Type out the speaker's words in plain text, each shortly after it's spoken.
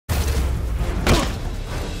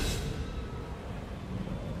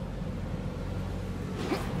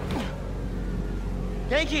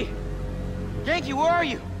Yankee! Yankee, where are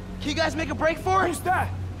you? Can you guys make a break for it? Who's that?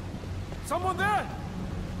 Someone there?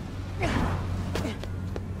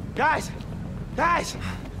 Guys! Guys!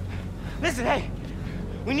 Listen, hey!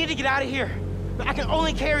 We need to get out of here. But I can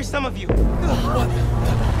only carry some of you. What?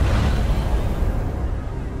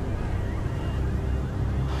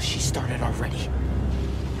 Oh, she started already.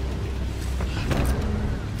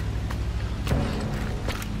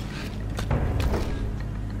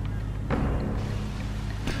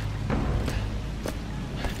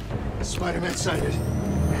 Spider-Man sighted.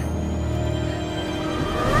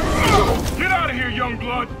 Get out of here, young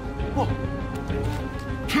blood!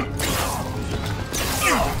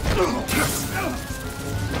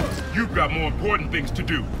 You've got more important things to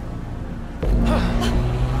do.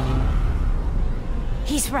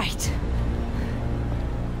 He's right.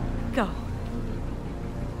 Go.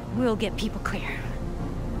 We'll get people clear.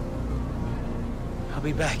 I'll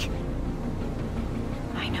be back.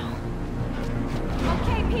 I know.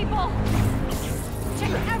 Okay, people!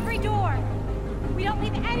 Check every door! We don't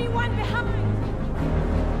leave anyone behind!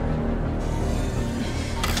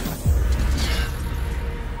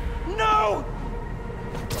 No!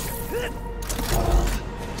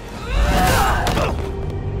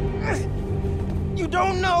 You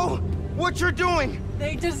don't know what you're doing!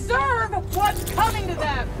 They deserve what's coming to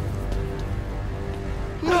them!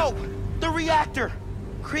 No! The reactor!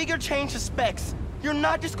 Krieger changed his specs. You're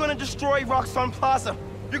not just gonna destroy Roxxon Plaza.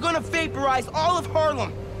 You're gonna vaporize all of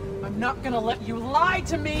Harlem. I'm not gonna let you lie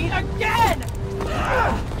to me again!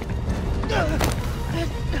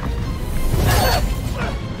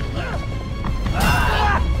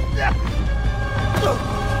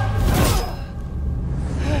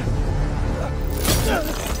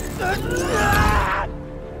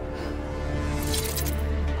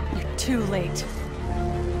 You're too late.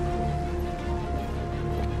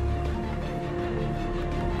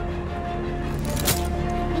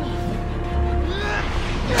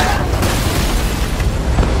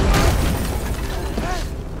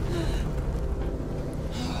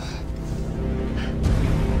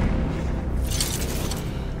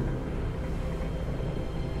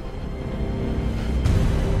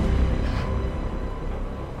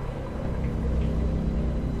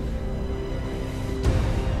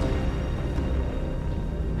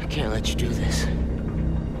 I can't let you do this.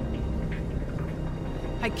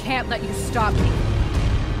 I can't let you stop me.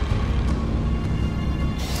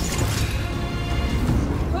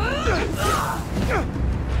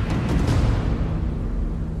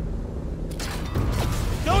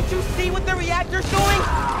 Don't you see what the reactor's doing?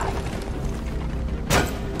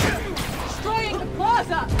 Destroying the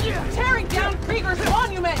plaza! Tearing down Krieger's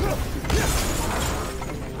monument!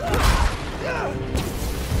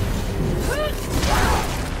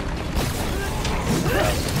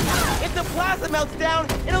 If the plaza melts down,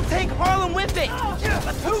 it'll take Harlem with it!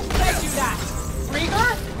 But who said you that?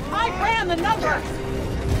 Krieger? I ran the numbers!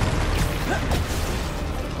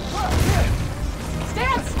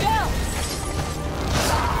 Stand still!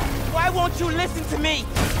 Why won't you listen to me?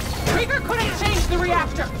 Krieger couldn't change the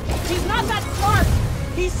reactor! He's not that smart!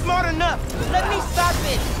 He's smart enough! Let me stop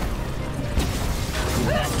it!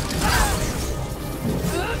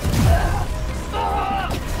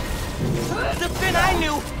 The Finn I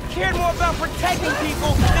knew cared more about protecting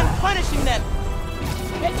people than punishing them!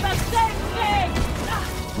 It's the same thing!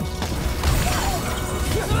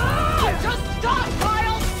 Just stop,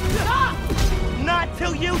 Miles! Stop! Not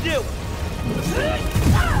till you do!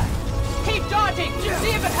 Keep dodging!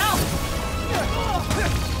 See if it helps!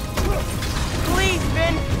 Please,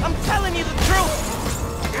 Finn! I'm telling you the truth!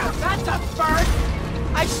 That's a first!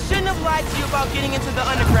 I shouldn't have lied to you about getting into the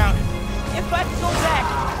underground. If I could go back...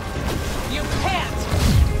 You can't!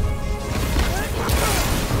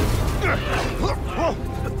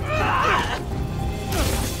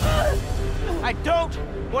 I don't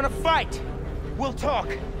want to fight. We'll talk.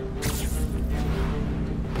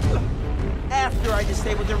 After I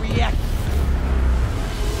disable the reactor.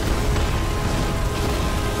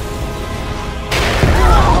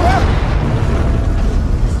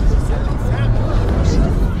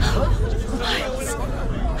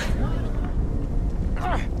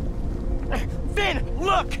 Finn,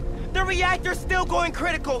 look! The reactor's still going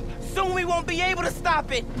critical. Soon we won't be able to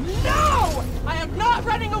stop it. No! I am not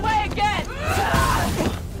running away again!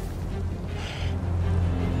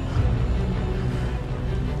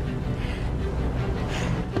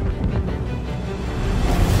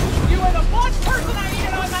 You are the one person I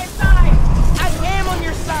needed on my side! I am on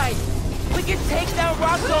your side. We can take down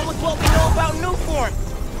Roxxon with what we know about Newform.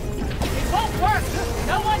 It won't work!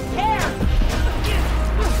 No one cares!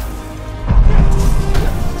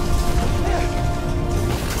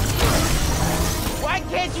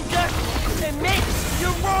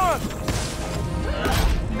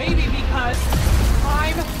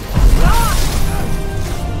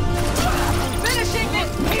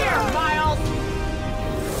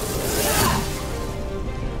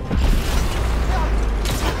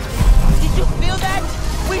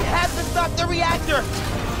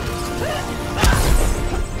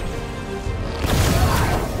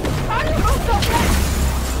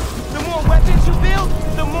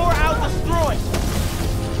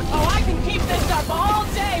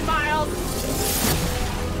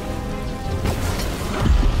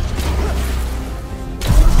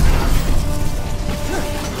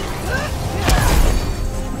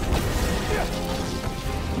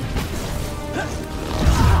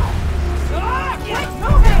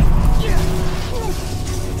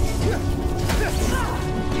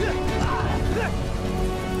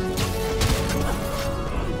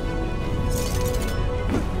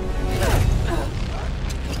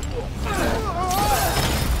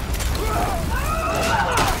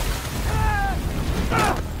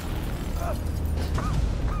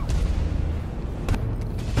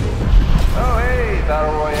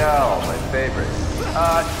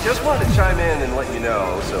 Just wanted to chime in and let you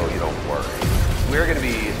know so you don't worry. We're gonna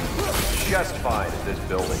be just fine if this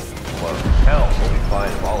building blows. Hell, we'll be fine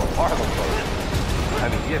if all of Harlem blows. I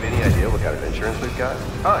mean, do you have any idea what kind of insurance we've got?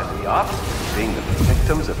 The opposite of being the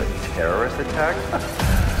victims of a terrorist attack?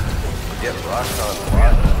 Get Roxxon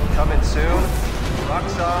Plaza. Coming soon.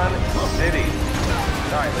 Roxxon City.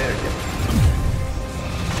 Alright, later, kid.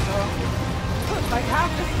 I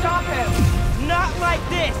have to stop him! Not like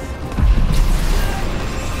this!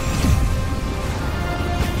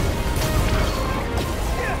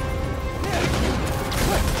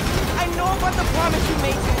 I know about the promise you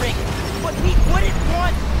made to Rick, but he wouldn't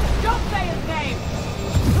want... Don't say his name!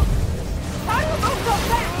 How do you move so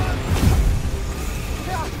fast?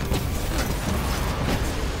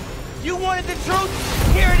 You wanted the truth?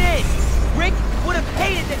 Here it is! Rick would have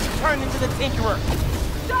hated that you turned into the Tinkerer.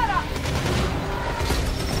 Shut up!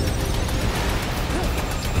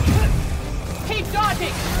 Keep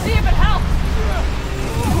dodging! See if it helps!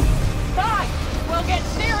 Fine! We'll get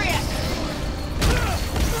serious!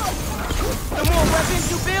 The more weapons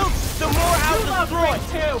you build, the more I'll destroy.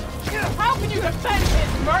 Too! How can you defend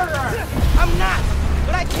his murderer? I'm not!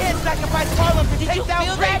 But I can't sacrifice Harlem to take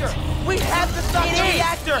down Krieger! We have to stop the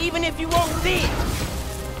reactor, even if you won't see it!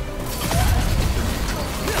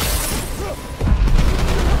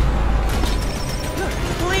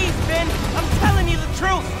 Please, Ben! I'm telling you the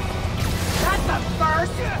truth! That's a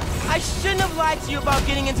first! I shouldn't have lied to you about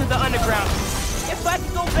getting into the underground. If I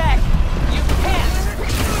could go back... You can't!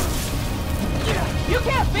 You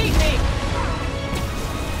can't beat me!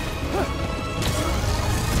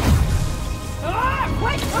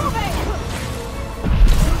 Quit moving!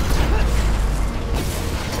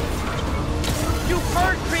 You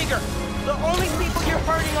hurt Krieger! The only people you're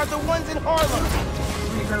hurting are the ones in Harlem!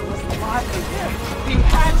 Krieger was lying. He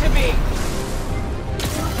had to be!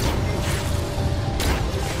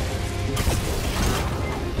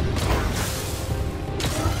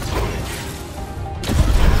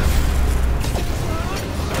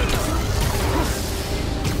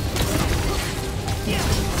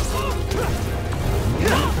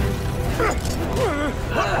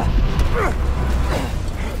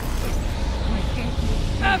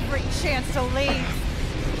 Every chance to leave.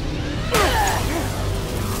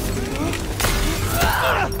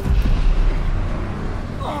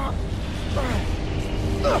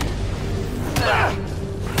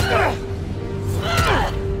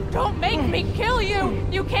 Don't make me kill you!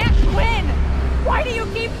 You can't win! Why do you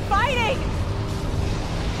keep fighting?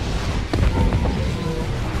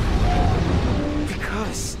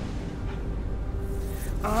 Because...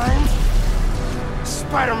 I'm...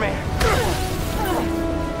 Spider-Man!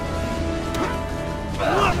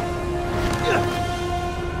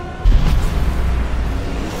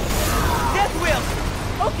 Death Wheel!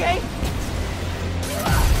 Okay!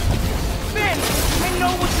 Ben, I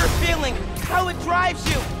know what you're feeling, how it drives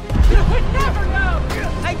you! You would never know!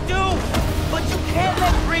 I do! But you can't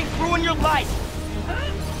let grief ruin your life!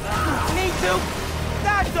 Need to?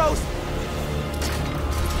 Dodge those!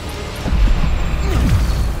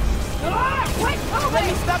 Quit moving! Let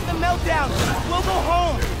me stop the meltdown! We'll go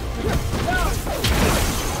home!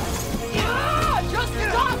 Just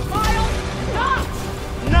stop, Miles! Stop!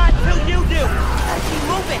 Not till you do! I keep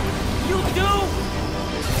moving! You do!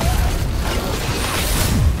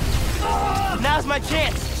 Now's my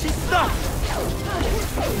chance! She's stuck!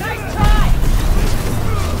 Nice try!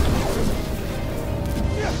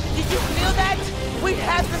 Did you feel that? We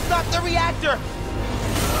have to stop the reactor!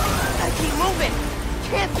 I keep moving!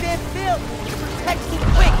 Can't stand still! Protect me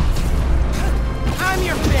quick! I'm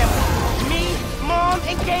your family! Me, Mom,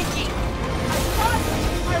 and Genki!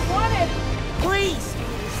 I wanted! Please!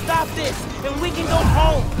 Stop this, and we can go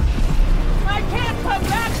home! I can't come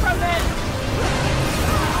back from this!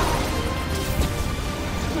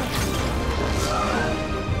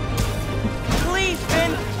 Please,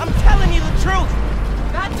 Ben! I'm telling you the truth!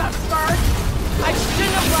 That's a first! I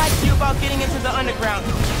shouldn't have lied to you about getting into the underground!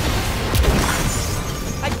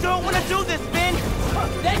 I don't want to do this, Ben!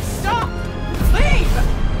 Then stop! Leave!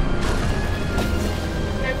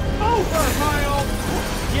 It's over, Miles!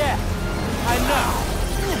 Yeah, I know.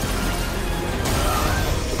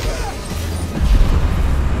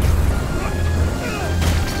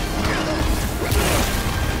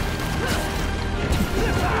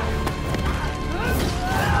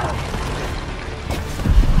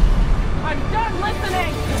 I'm done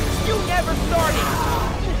listening! You never started!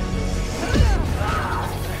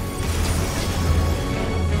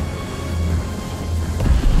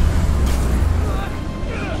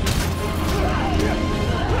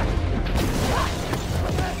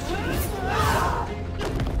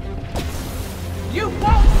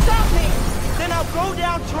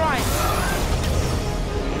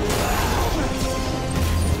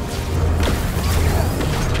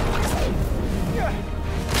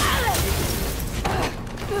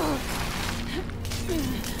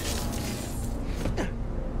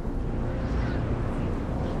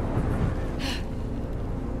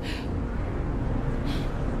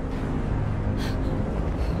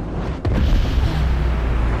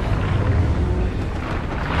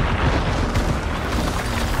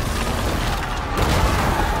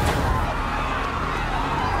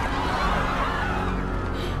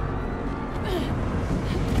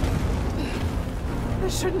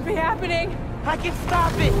 This shouldn't be happening. I can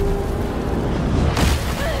stop it!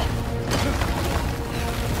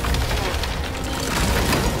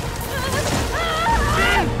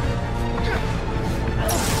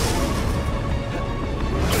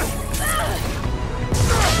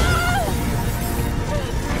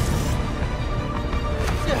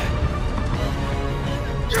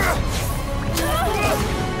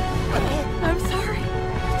 I'm sorry.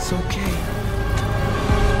 It's okay.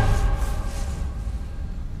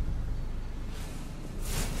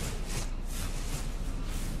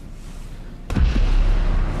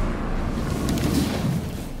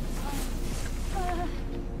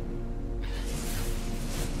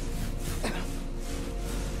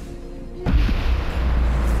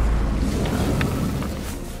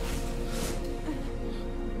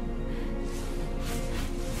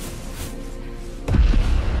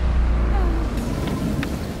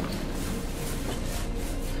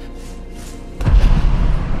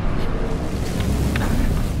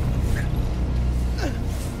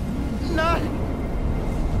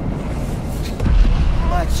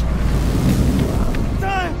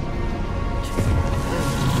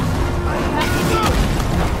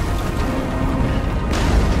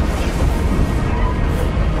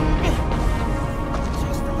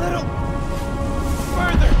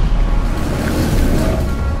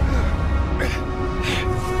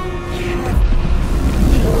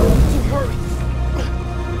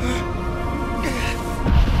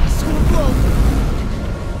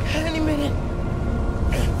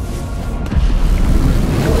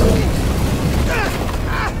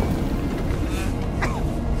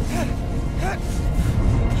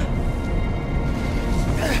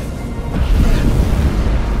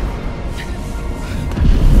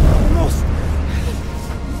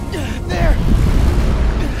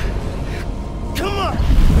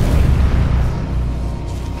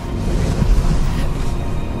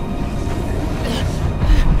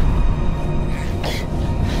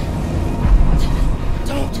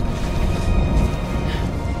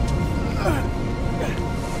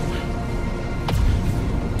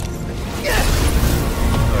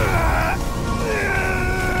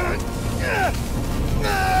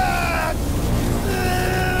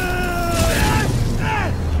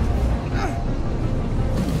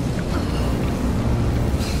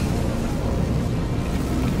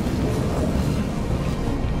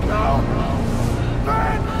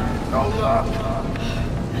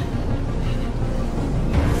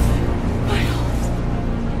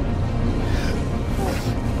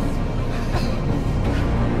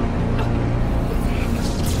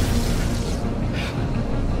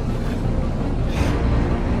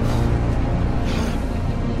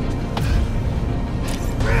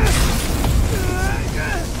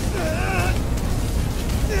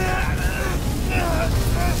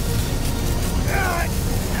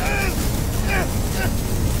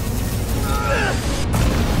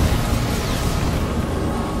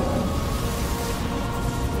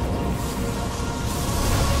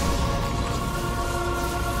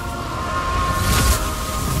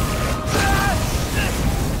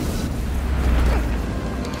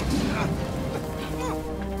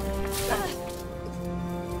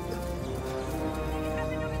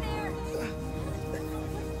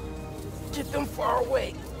 Get them far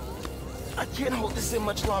away. I can't hold this in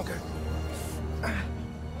much longer.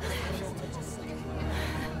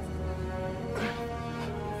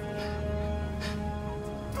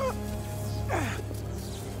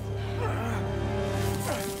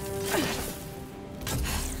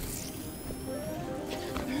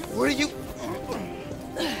 What are you...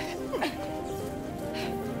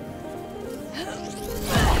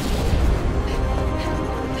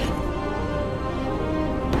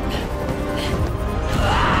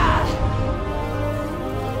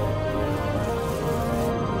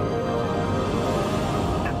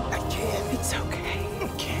 It's okay.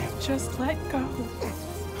 Just let go.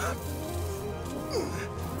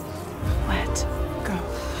 Let go.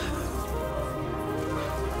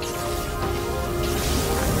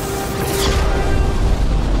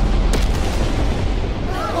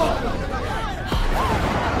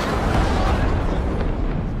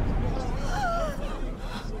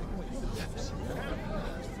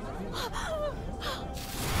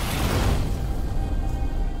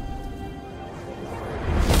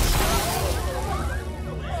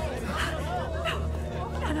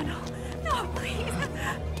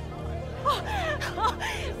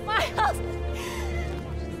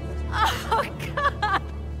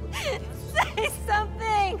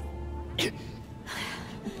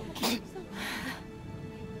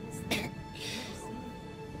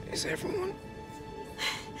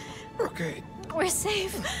 Okay. We're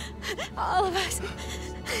safe. All of us.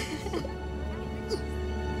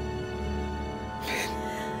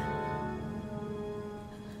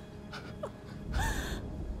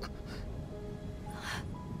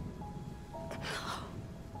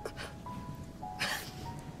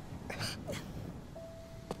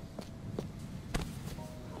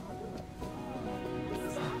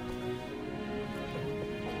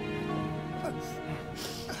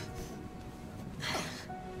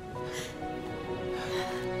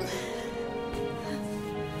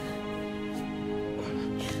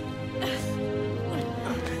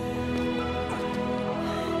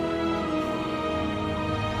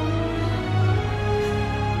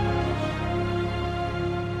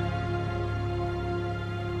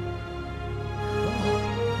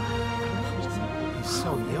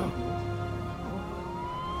 So young.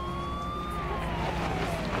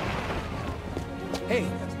 Hey,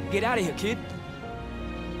 get out of here, kid.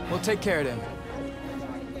 We'll take care of them.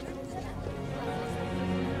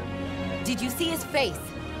 Did you see his face?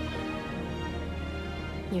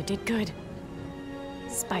 You did good,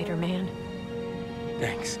 Spider-Man.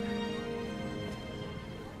 Thanks.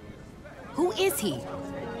 Who is he?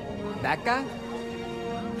 That guy?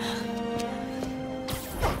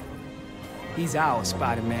 He's our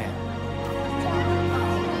Spider-Man.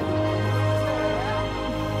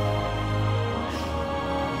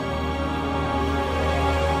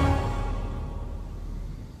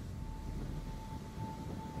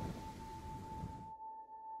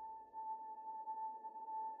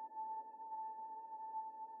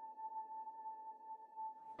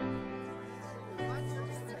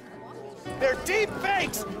 They're deep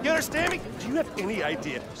fakes! You understand me? Do you have any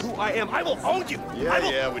idea who I am? I will own you!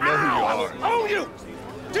 Yeah, we know who you I are. will own you!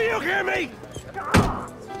 Do you hear me?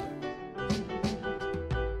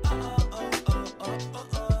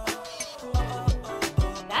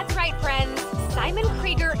 That's right, friends. Simon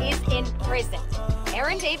Krieger is in prison.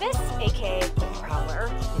 Aaron Davis, aka the Prowler,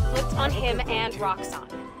 flipped on him and Roxxon.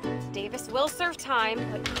 Davis will serve time,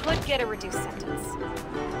 but could get a reduced sentence.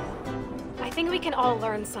 I think we can all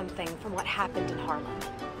learn something from what happened in Harlem.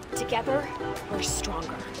 Together, we're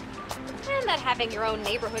stronger. And that having your own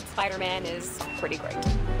neighborhood Spider-Man is pretty great.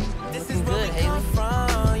 This is good, Haley.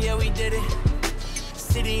 From, yeah, we did it.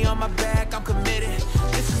 City on my back, I'm committed.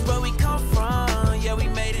 This is where we come from, yeah, we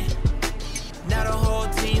made it. Now the whole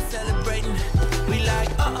team celebrating. We like,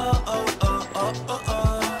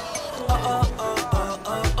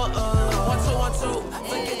 One, two.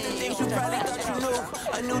 Forget the things you probably thought you knew.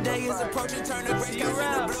 A new day is approaching, turn the gray skies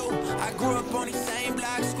into blue. I grew up on the same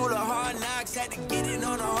block, school of hard knocks. Had to get it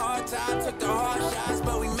on a hard time, took the hard shots,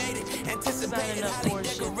 but we made it. Anticipated, highly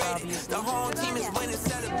decorated. The whole team is winning,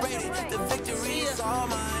 celebrated. The victory is all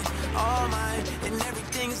mine, and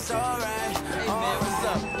everything's alright. Hey man, what's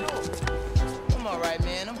up? I'm alright,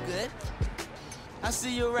 man. I'm good. I'll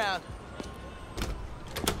see you around.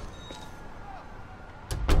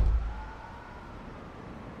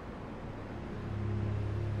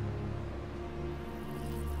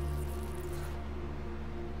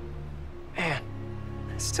 Man,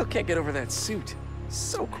 I still can't get over that suit.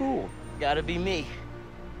 So cool. Gotta be me.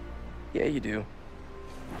 Yeah, you do.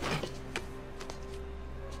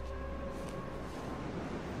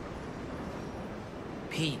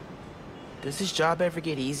 Pete, does this job ever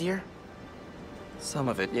get easier? Some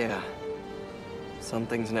of it, yeah. Some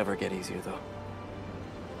things never get easier, though.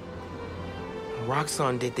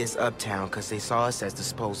 Roxxon did this uptown because they saw us as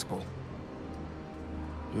disposable.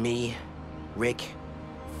 Me, Rick,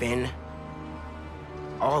 Finn,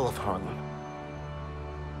 all of Harlem.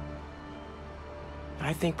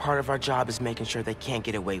 I think part of our job is making sure they can't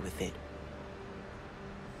get away with it.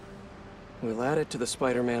 We'll add it to the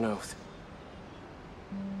Spider-Man oath.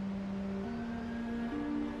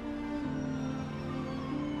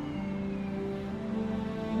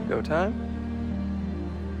 Go time?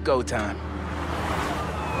 Go time.